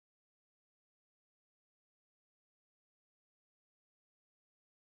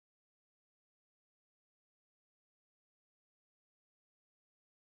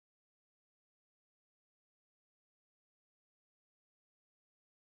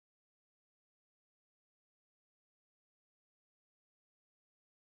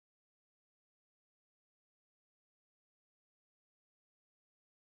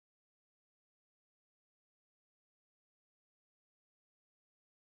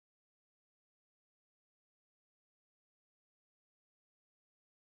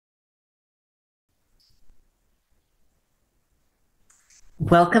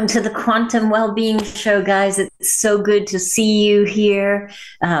Welcome to the Quantum Wellbeing Show, guys. It's so good to see you here.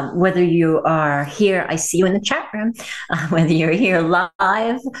 Whether you are here, I see you in the chat room, whether you're here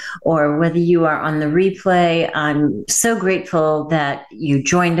live or whether you are on the replay, I'm so grateful that you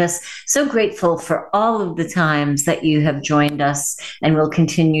joined us. So grateful for all of the times that you have joined us and will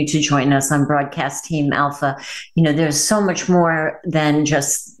continue to join us on Broadcast Team Alpha. You know, there's so much more than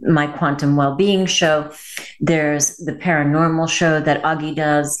just my Quantum Wellbeing Show. There's the paranormal show that Augie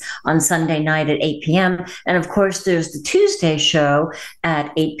does on Sunday night at 8 p.m. And of course, there's the Tuesday show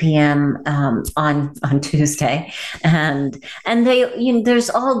at 8 p.m. On Tuesday. There's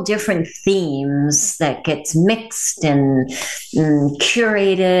all different themes that gets mixed and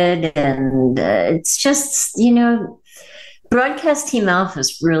curated. And it's just, Broadcast Team Alpha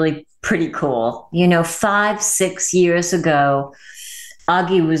is really pretty cool. 5-6 years ago,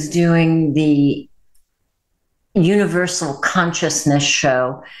 Augie was doing the Universal Consciousness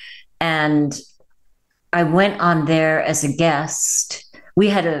show, and I went on there as a guest. We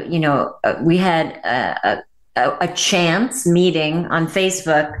had a chance meeting on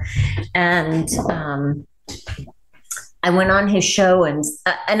Facebook, and I went on his show, and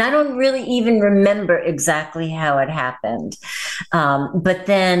I don't really even remember exactly how it happened. But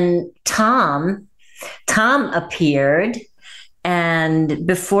then Tom appeared. And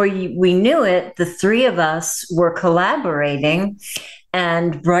before we knew it, the three of us were collaborating,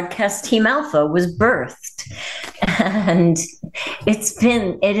 and Broadcast Team Alpha was birthed. And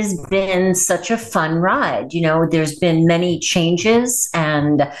it has been such a fun ride. There's been many changes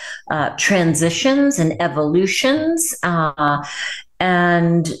and transitions and evolutions.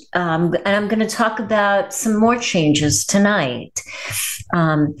 And I'm going to talk about some more changes tonight.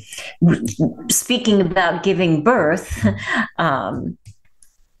 Speaking about giving birth, my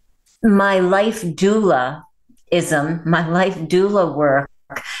life doula work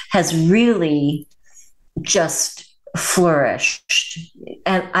has really just flourished.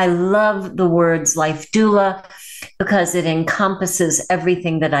 And I love the words life doula because it encompasses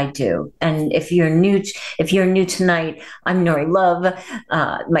everything that I do. And if you're new tonight, I'm Nori Love.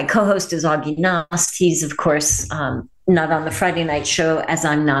 My co-host is Augie Nost. He's, of course, not on the Friday night show, as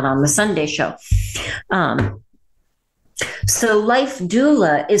I'm not on the Sunday show. So life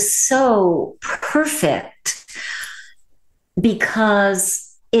doula is so perfect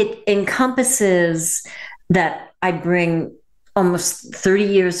because it encompasses that I bring almost 30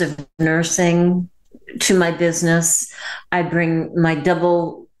 years of nursing to my business. I bring my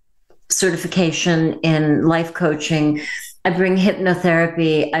double certification in life coaching. I bring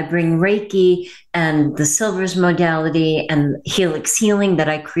hypnotherapy. I bring Reiki and the Silvers modality and Helix healing that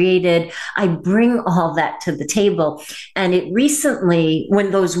I created. I bring all that to the table. And it recently, when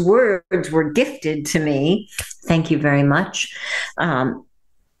those words were gifted to me, thank you very much,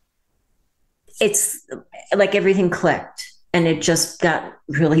 it's like everything clicked and it just got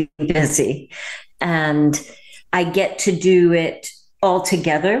really busy. And I get to do it all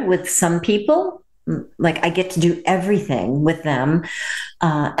together with some people. Like I get to do everything with them.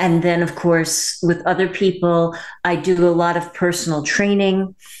 And then, of course, with other people, I do a lot of personal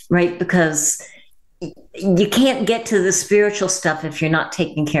training, right? Because you can't get to the spiritual stuff if you're not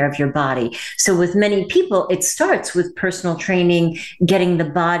taking care of your body. So with many people, it starts with personal training, getting the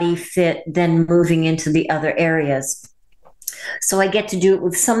body fit, then moving into the other areas. So I get to do it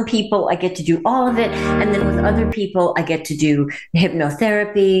with some people. I get to do all of it. And then with other people, I get to do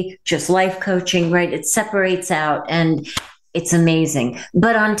hypnotherapy, just life coaching, right? It separates out and it's amazing.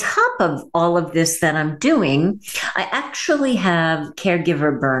 But on top of all of this that I'm doing, I actually have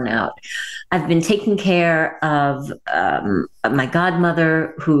caregiver burnout. I've been taking care of my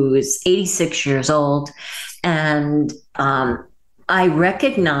godmother, who is 86 years old. And I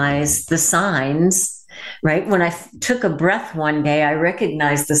recognize the signs. Right. When I took a breath one day, I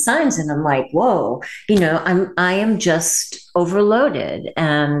recognized the signs and I'm like, whoa, I am just overloaded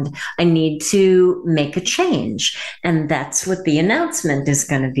and I need to make a change. And that's what the announcement is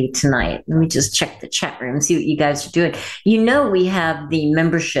going to be tonight. Let me just check the chat room, see what you guys are doing. We have the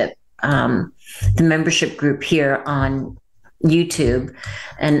membership group here on YouTube,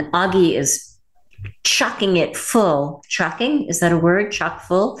 and Augie is chocking it full. Chocking, is that a word? Chock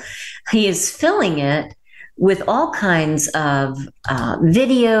full. He is filling it with all kinds of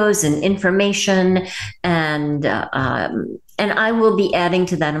videos and information, and I will be adding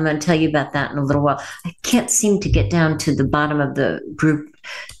to that. I'm going to tell you about that in a little while. I can't seem to get down to the bottom of the group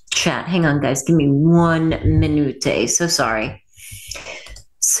chat. Hang on, guys. Give me 1 minute. So sorry.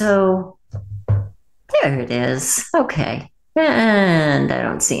 So there it is. Okay. And I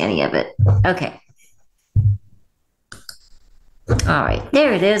don't see any of it. Okay. All right,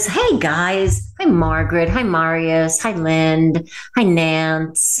 there it is. Hey guys. Hi Margaret. Hi Marius. Hi Lind. Hi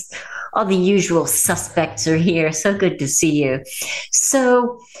Nance. All the usual suspects are here. So good to see you.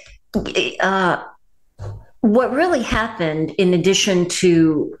 So, uh, what really happened, in addition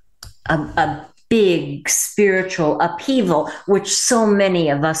to a big spiritual upheaval, which so many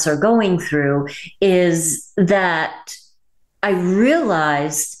of us are going through, is that I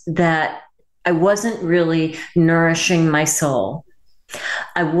realized that I wasn't really nourishing my soul.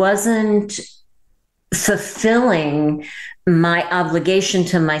 I wasn't fulfilling my obligation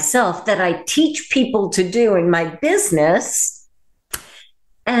to myself that I teach people to do in my business.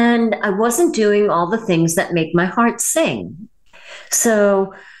 And I wasn't doing all the things that make my heart sing.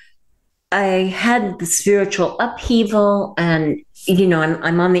 So I had the spiritual upheaval, and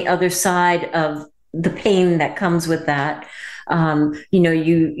I'm on the other side of the pain that comes with that.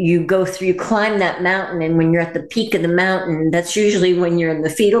 You go through, you climb that mountain, and when you're at the peak of the mountain, that's usually when you're in the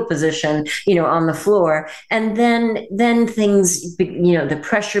fetal position, on the floor, and then things, the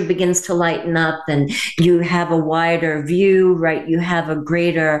pressure begins to lighten up, and you have a wider view, right? You have a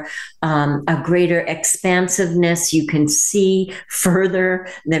greater expansiveness. You can see further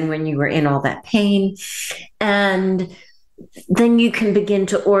than when you were in all that pain, and then you can begin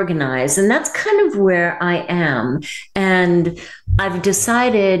to organize. And that's kind of where I am. And I've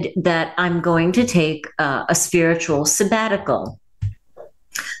decided that I'm going to take a spiritual sabbatical.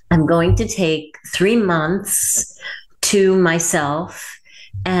 I'm going to take 3 months to myself.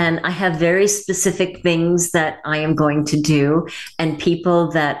 And I have very specific things that I am going to do and people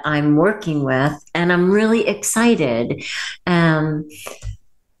that I'm working with. And I'm really excited. I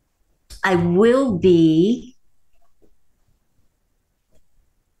will be.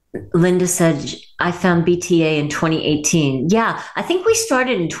 Linda said, I found BTA in 2018. Yeah, I think we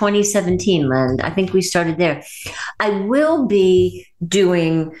started in 2017, Linda. I think we started there. I will be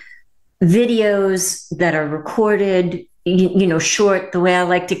doing videos that are recorded, short, the way I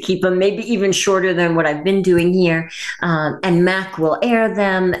like to keep them, maybe even shorter than what I've been doing here. And Mac will air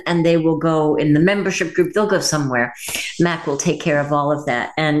them, and they will go in the membership group. They'll go somewhere. Mac will take care of all of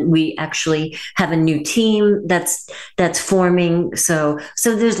that. And we actually have a new team that's forming. So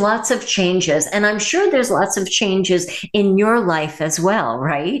there's lots of changes. And I'm sure there's lots of changes in your life as well,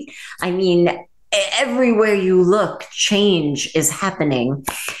 right? I mean, everywhere you look, change is happening.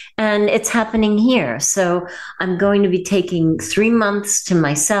 And it's happening here. So I'm going to be taking 3 months to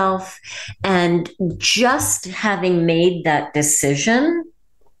myself. And just having made that decision,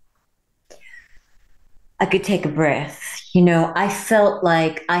 I could take a breath. I felt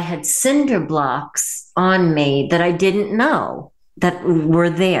like I had cinder blocks on me that I didn't know that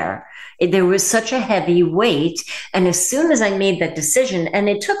were there. There was such a heavy weight. And as soon as I made that decision, and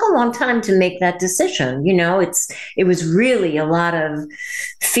it took a long time to make that decision, it was really a lot of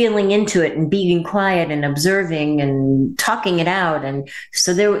feeling into it and being quiet and observing and talking it out. And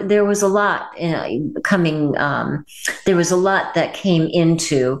so there was a lot coming. There was a lot that came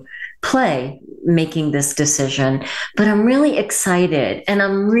into play making this decision, but I'm really excited and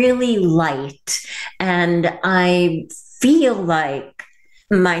I'm really light, and I feel like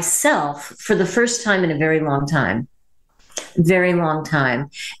myself for the first time in a very long time.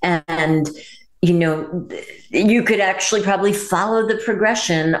 And, you could actually probably follow the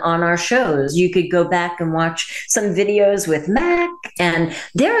progression on our shows. You could go back and watch some videos with Mac, and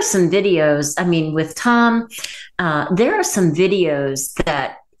there are some videos, with Tom, there are some videos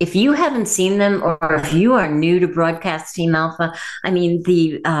that, if you haven't seen them, or if you are new to Broadcast Team Alpha,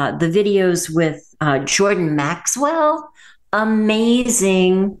 the videos with Jordan Maxwell,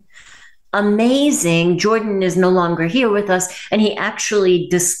 amazing. Jordan is no longer here with us, and he actually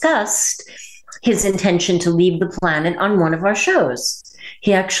discussed his intention to leave the planet on one of our shows.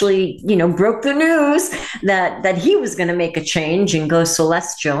 He actually, broke the news that he was going to make a change and go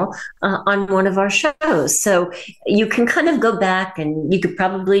celestial on one of our shows. So you can kind of go back, and you could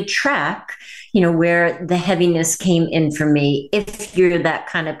probably track, where the heaviness came in for me, if you're that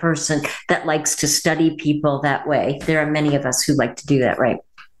kind of person that likes to study people that way. There are many of us who like to do that, right?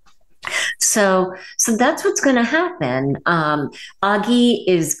 So that's what's going to happen. Augie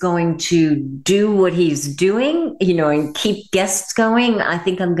is going to do what he's doing, and keep guests going. I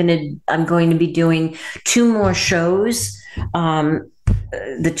think I'm going to be doing 2 more shows.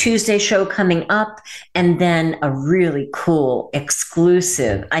 The Tuesday show coming up, and then a really cool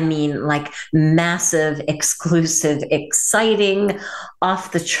exclusive, like massive, exclusive, exciting,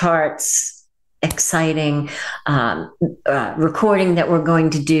 off the charts exciting recording that we're going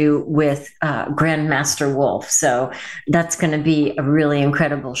to do with Grandmaster Wolf. So that's going to be a really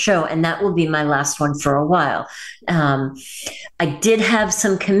incredible show. And that will be my last one for a while. I did have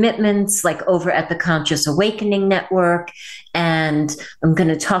some commitments like over at the Conscious Awakening Network. And I'm going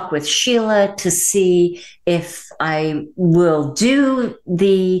to talk with Sheila to see if I will do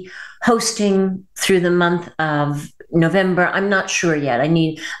the hosting through the month of November. I'm not sure yet. I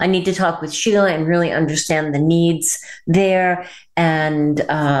need to talk with Sheila and really understand the needs there. And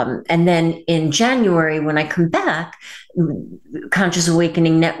then in January, when I come back, Conscious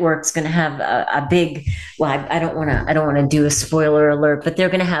Awakening Network's going to have a big. Well, I don't want to do a spoiler alert, but they're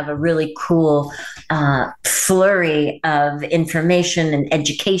going to have a really cool flurry of information and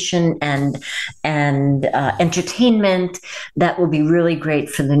education and entertainment that will be really great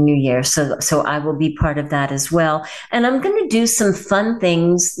for the new year. So I will be part of that as well. And I'm going to do some fun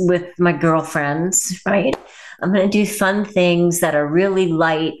things with my girlfriends, right? I'm going to do fun things that are really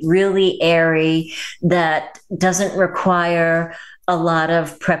light, really airy, that doesn't require a lot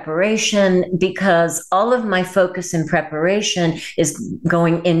of preparation, because all of my focus and preparation is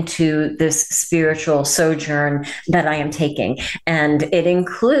going into this spiritual sojourn that I am taking. And it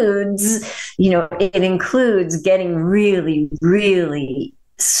includes getting really, really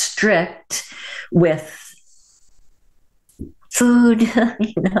strict with food,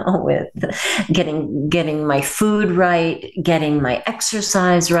 with getting my food right, getting my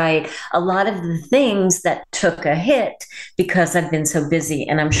exercise right, a lot of the things that took a hit because I've been so busy.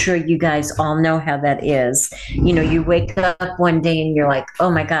 And I'm sure you guys all know how that is. You wake up one day and you're like,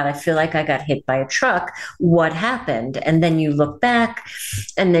 oh my God, I feel like I got hit by a truck. What happened? And then you look back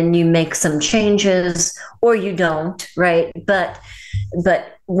and then you make some changes, or you don't, right? But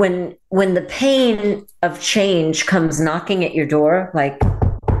when the pain of change comes knocking at your door, like,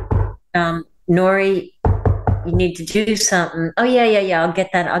 Nori, you need to do something. Oh yeah. I'll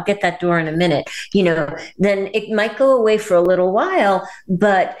get that door in a minute. Then it might go away for a little while,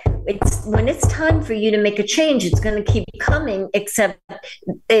 but when it's time for you to make a change, it's going to keep coming, except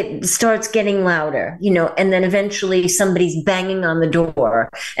it starts getting louder, and then eventually somebody's banging on the door.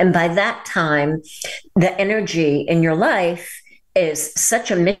 And by that time, the energy in your life is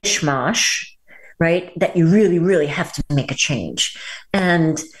such a mishmash, right, that you really, really have to make a change.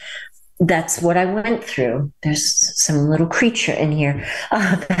 And that's what I went through. There's some little creature in here.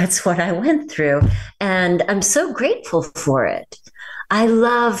 That's what I went through. And I'm so grateful for it. I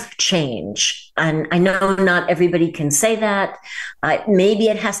love change. And I know not everybody can say that. Maybe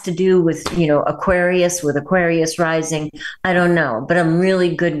it has to do with, Aquarius rising. I don't know. But I'm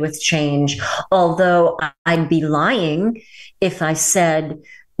really good with change. Although I'd be lying if I said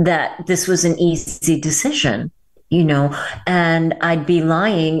that this was an easy decision, and I'd be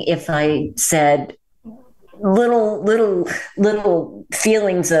lying if I said little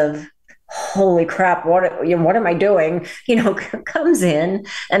feelings of, holy crap, what am I doing? Comes in.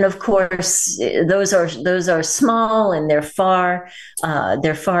 And of course, those are small and they're far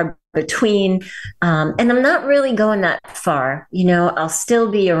between. And I'm not really going that far. I'll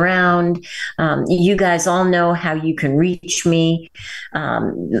still be around. You guys all know how you can reach me.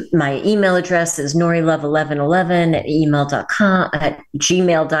 My email address is norilove1111 at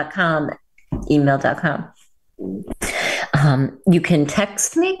gmail.com, email.com. You can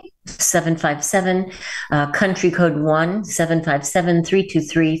text me 757 country code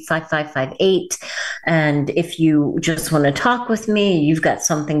 1-757-323-5558. And if you just want to talk with me, you've got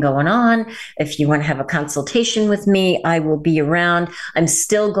something going on, if you want to have a consultation with me, I will be around. I'm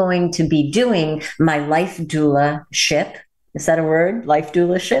still going to be doing my life doula ship. Is that a word? Life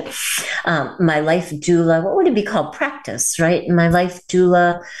doula ship? My life doula, what would it be called? Practice, right? My life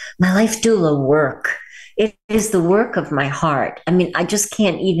doula work. It is the work of my heart. I mean, I just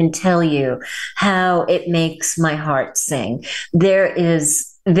can't even tell you how it makes my heart sing. There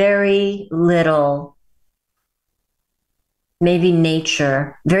is very little, maybe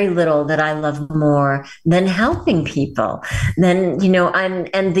nature, very little that I love more than helping people. Then,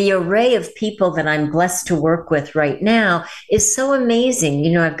 and the array of people that I'm blessed to work with right now is so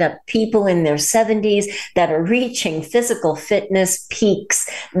amazing. I've got people in their 70s that are reaching physical fitness peaks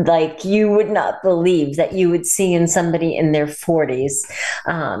like you would not believe that you would see in somebody in their 40s.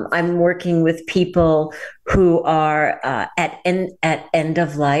 I'm working with people who are at end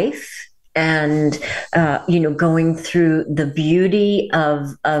of life, and going through the beauty of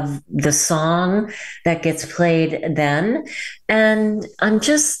the song that gets played then. And I'm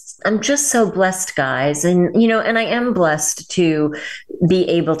just so blessed, guys. And and I am blessed to be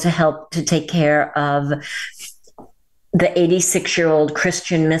able to help to take care of the 86-year-old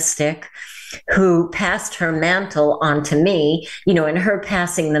Christian mystic who passed her mantle on to me, and her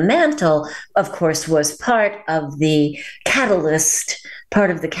passing the mantle, of course, was part of the catalyst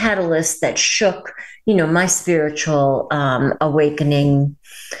that shook, my spiritual awakening.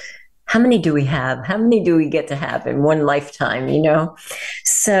 How many do we have? How many do we get to have in one lifetime,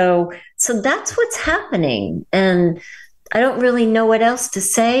 So that's what's happening. And I don't really know what else to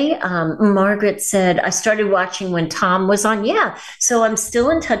say. Margaret said, I started watching when Tom was on. Yeah. So I'm still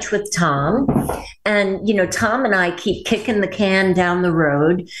in touch with Tom. And, Tom and I keep kicking the can down the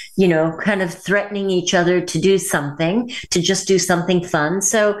road, kind of threatening each other to do something, to just do something fun.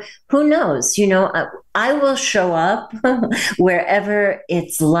 So who knows? I will show up wherever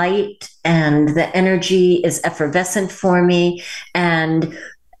it's light and the energy is effervescent for me. And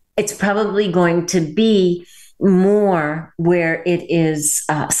it's probably going to be more where it is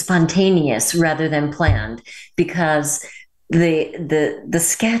spontaneous rather than planned, because the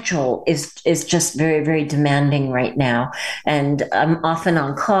schedule is just very, very demanding right now, and I'm often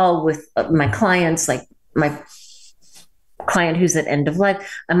on call with my clients, like my client who's at end of life.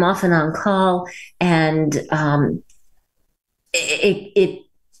 I'm often on call, and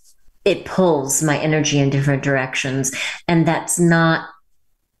it pulls my energy in different directions, and that's not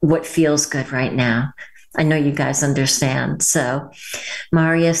what feels good right now. I know you guys understand. So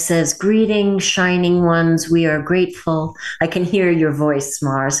Maria says, greetings, shining ones. We are grateful. I can hear your voice,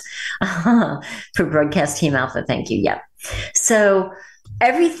 Mars. For Broadcast Team Alpha. Thank you. Yep. So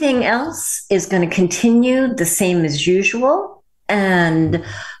everything else is going to continue the same as usual. And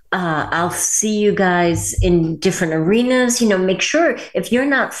I'll see you guys in different arenas. Make sure, if you're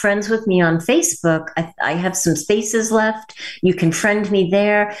not friends with me on Facebook, I have some spaces left. You can friend me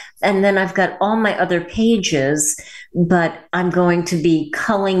there. And then I've got all my other pages, but I'm going to be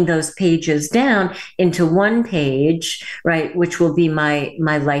culling those pages down into one page, right, which will be my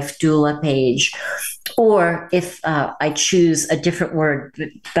life doula page. Or if I choose a different word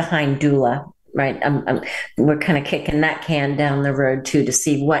behind doula, right? We're kind of kicking that can down the road too, to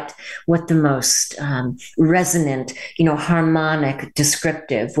see what the most resonant, harmonic,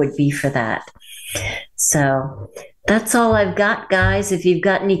 descriptive would be for that. So that's all I've got, guys. If you've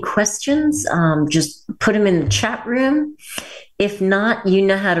got any questions, just put them in the chat room. If not, you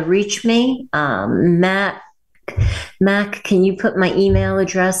know how to reach me. Mac, can you put my email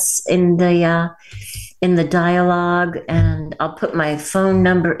address in the dialogue, and I'll put my phone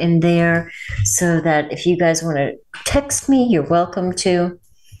number in there so that if you guys want to text me, you're welcome to.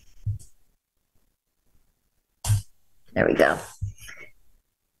 There we go.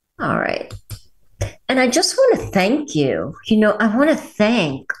 All right. And I just want to thank you. I want to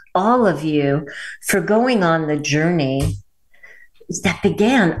thank all of you for going on the journey that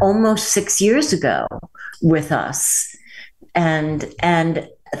began almost 6 years ago with us. And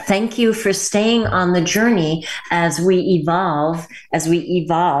thank you for staying on the journey as we evolve,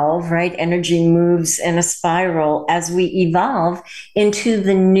 right? Energy moves in a spiral as we evolve into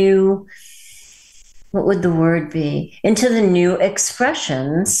the new, what would the word be? Into the new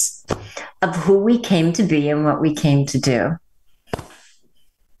expressions of who we came to be and what we came to do.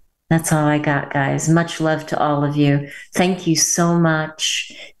 That's all I got, guys. Much love to all of you. Thank you so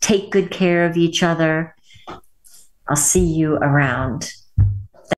much. Take good care of each other. I'll see you around.